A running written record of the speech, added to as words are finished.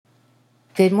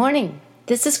Good morning.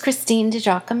 This is Christine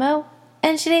DiGiacomo,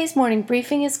 and today's morning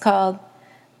briefing is called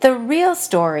The Real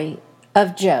Story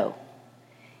of Joe.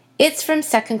 It's from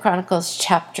 2 Chronicles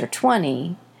chapter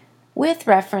 20, with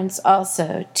reference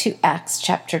also to Acts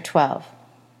chapter 12.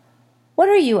 What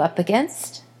are you up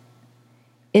against?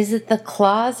 Is it the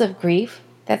claws of grief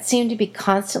that seem to be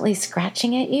constantly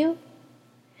scratching at you?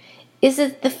 Is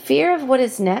it the fear of what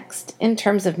is next in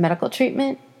terms of medical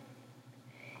treatment?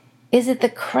 Is it the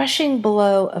crushing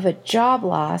blow of a job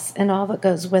loss and all that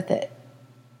goes with it?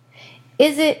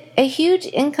 Is it a huge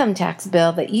income tax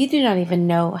bill that you do not even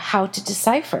know how to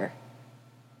decipher?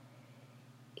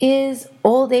 Is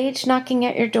old age knocking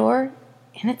at your door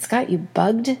and it's got you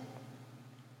bugged?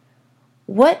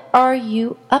 What are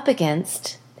you up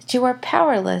against that you are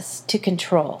powerless to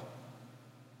control?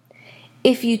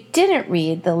 If you didn't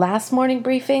read the last morning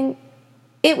briefing,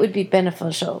 it would be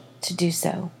beneficial to do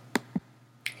so.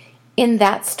 In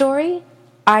that story,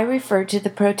 I referred to the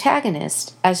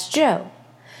protagonist as Joe,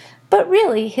 but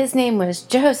really his name was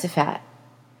Jehoshaphat.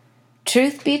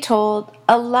 Truth be told,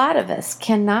 a lot of us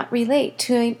cannot relate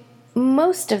to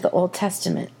most of the Old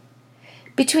Testament.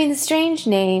 Between the strange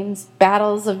names,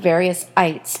 battles of various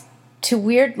ites, to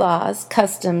weird laws,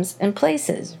 customs, and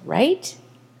places, right?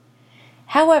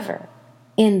 However,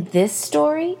 in this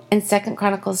story, in 2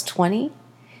 Chronicles 20,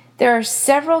 there are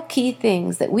several key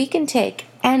things that we can take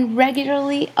and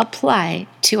regularly apply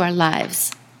to our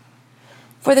lives.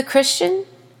 For the Christian,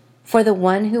 for the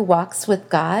one who walks with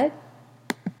God,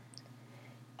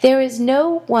 there is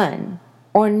no one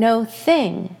or no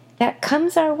thing that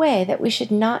comes our way that we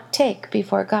should not take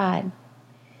before God.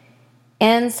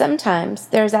 And sometimes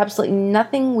there is absolutely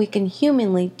nothing we can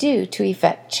humanly do to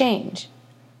effect change.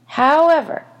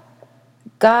 However,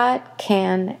 God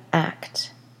can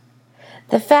act.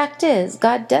 The fact is,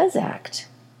 God does act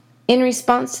in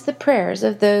response to the prayers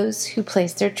of those who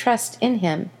place their trust in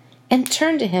Him and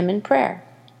turn to Him in prayer.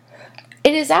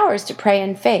 It is ours to pray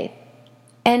in faith,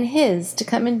 and His to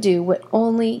come and do what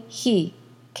only He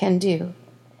can do.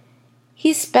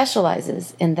 He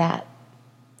specializes in that.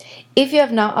 If you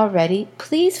have not already,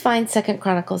 please find 2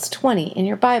 Chronicles 20 in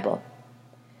your Bible.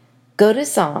 Go to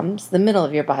Psalms, the middle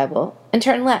of your Bible, and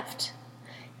turn left,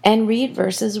 and read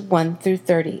verses 1 through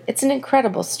 30. It's an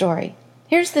incredible story.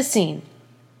 Here's the scene.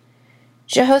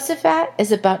 Jehoshaphat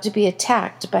is about to be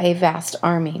attacked by a vast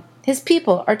army. His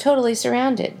people are totally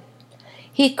surrounded.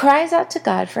 He cries out to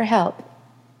God for help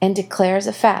and declares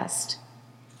a fast.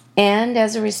 And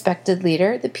as a respected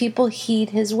leader, the people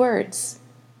heed his words.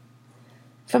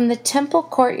 From the temple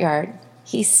courtyard,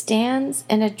 he stands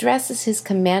and addresses his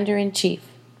commander-in-chief,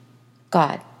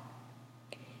 God.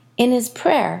 In his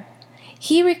prayer,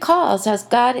 he recalls how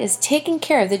God is taking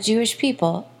care of the Jewish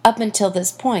people up until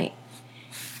this point,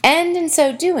 and in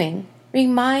so doing,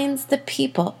 reminds the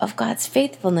people of God's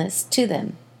faithfulness to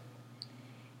them.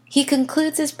 He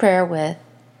concludes his prayer with,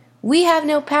 "We have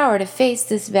no power to face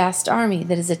this vast army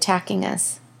that is attacking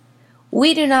us.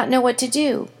 We do not know what to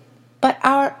do, but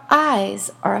our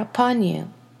eyes are upon you."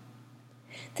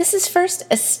 This is first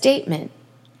a statement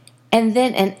and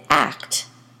then an act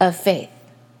of faith.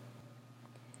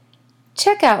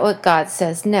 Check out what God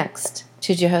says next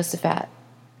to Jehoshaphat.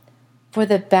 For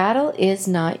the battle is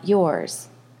not yours,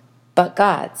 but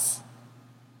God's.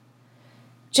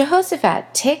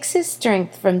 Jehoshaphat takes his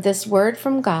strength from this word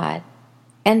from God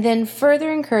and then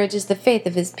further encourages the faith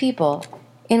of his people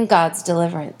in God's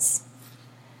deliverance.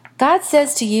 God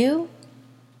says to you,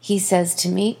 He says to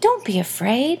me, don't be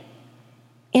afraid.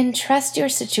 Entrust your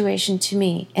situation to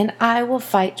me, and I will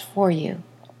fight for you.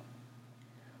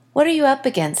 What are you up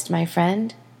against, my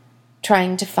friend?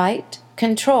 Trying to fight,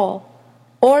 control,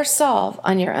 or solve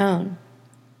on your own?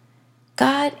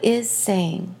 God is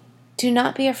saying, do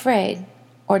not be afraid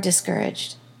or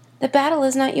discouraged. The battle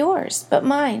is not yours, but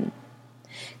mine.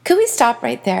 Could we stop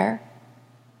right there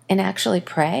and actually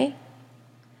pray?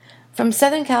 From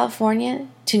Southern California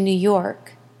to New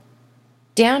York,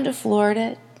 down to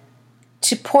Florida,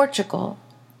 to Portugal,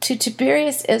 to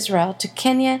Tiberias, Israel, to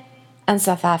Kenya and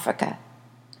South Africa,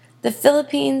 the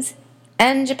Philippines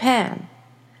and Japan,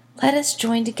 let us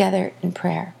join together in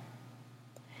prayer.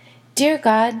 Dear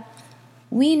God,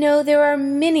 we know there are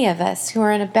many of us who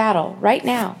are in a battle right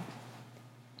now.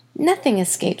 Nothing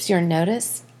escapes your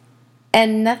notice,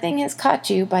 and nothing has caught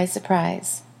you by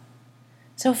surprise.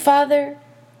 So, Father,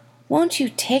 won't you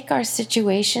take our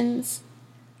situations,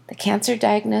 the cancer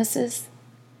diagnosis,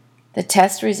 the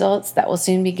test results that will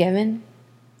soon be given,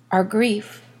 our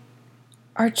grief,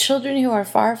 our children who are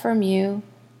far from you,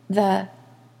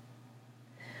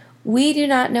 we do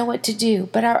not know what to do,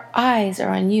 but our eyes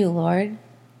are on you, Lord.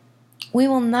 We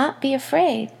will not be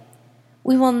afraid,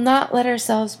 We will not let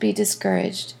ourselves be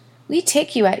discouraged. We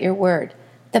take you at your word.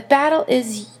 The battle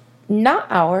is not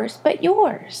ours, but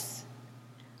yours.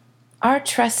 Our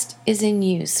trust is in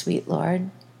you, sweet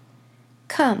Lord.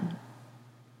 Come,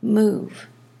 move.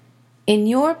 In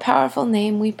your powerful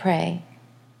name we pray.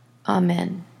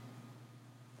 Amen.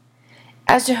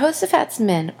 As Jehoshaphat's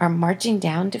men are marching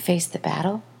down to face the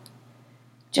battle,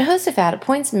 Jehoshaphat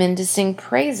appoints men to sing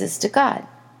praises to God.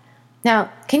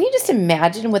 Now, can you just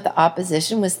imagine what the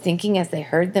opposition was thinking as they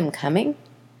heard them coming?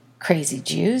 Crazy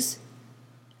Jews.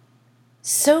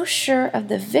 So sure of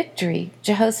the victory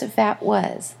Jehoshaphat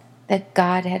was that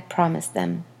God had promised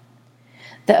them.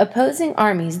 The opposing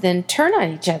armies then turn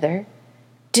on each other,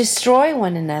 destroy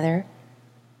one another,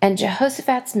 and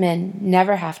Jehoshaphat's men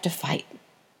never have to fight.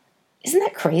 Isn't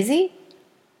that crazy?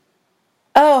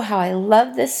 Oh, how I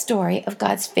love this story of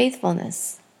God's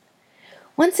faithfulness.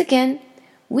 Once again,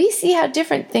 we see how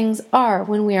different things are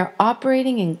when we are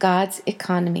operating in God's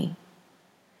economy.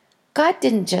 God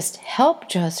didn't just help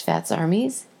Jehoshaphat's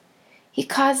armies. He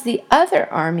caused the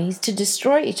other armies to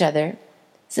destroy each other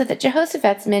so that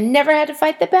Jehoshaphat's men never had to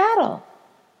fight the battle.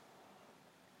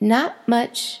 Not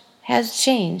much has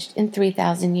changed in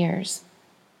 3,000 years.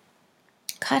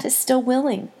 God is still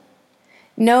willing.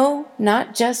 No,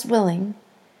 not just willing,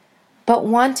 but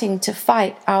wanting to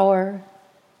fight our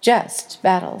just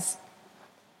battles.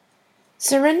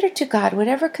 Surrender to God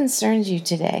whatever concerns you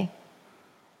today.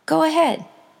 Go ahead.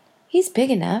 He's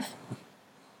big enough.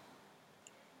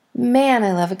 Man,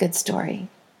 I love a good story,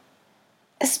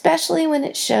 especially when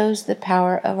it shows the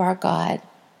power of our God,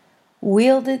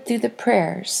 wielded through the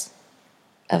prayers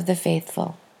of the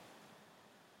faithful.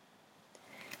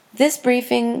 This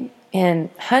briefing and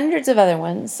hundreds of other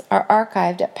ones are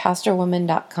archived at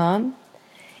pastorwoman.com.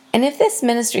 And if this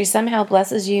ministry somehow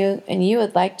blesses you and you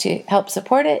would like to help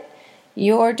support it,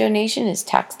 your donation is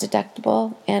tax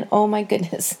deductible and, oh my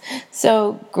goodness,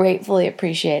 so gratefully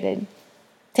appreciated.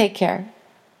 Take care.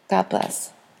 God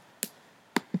bless.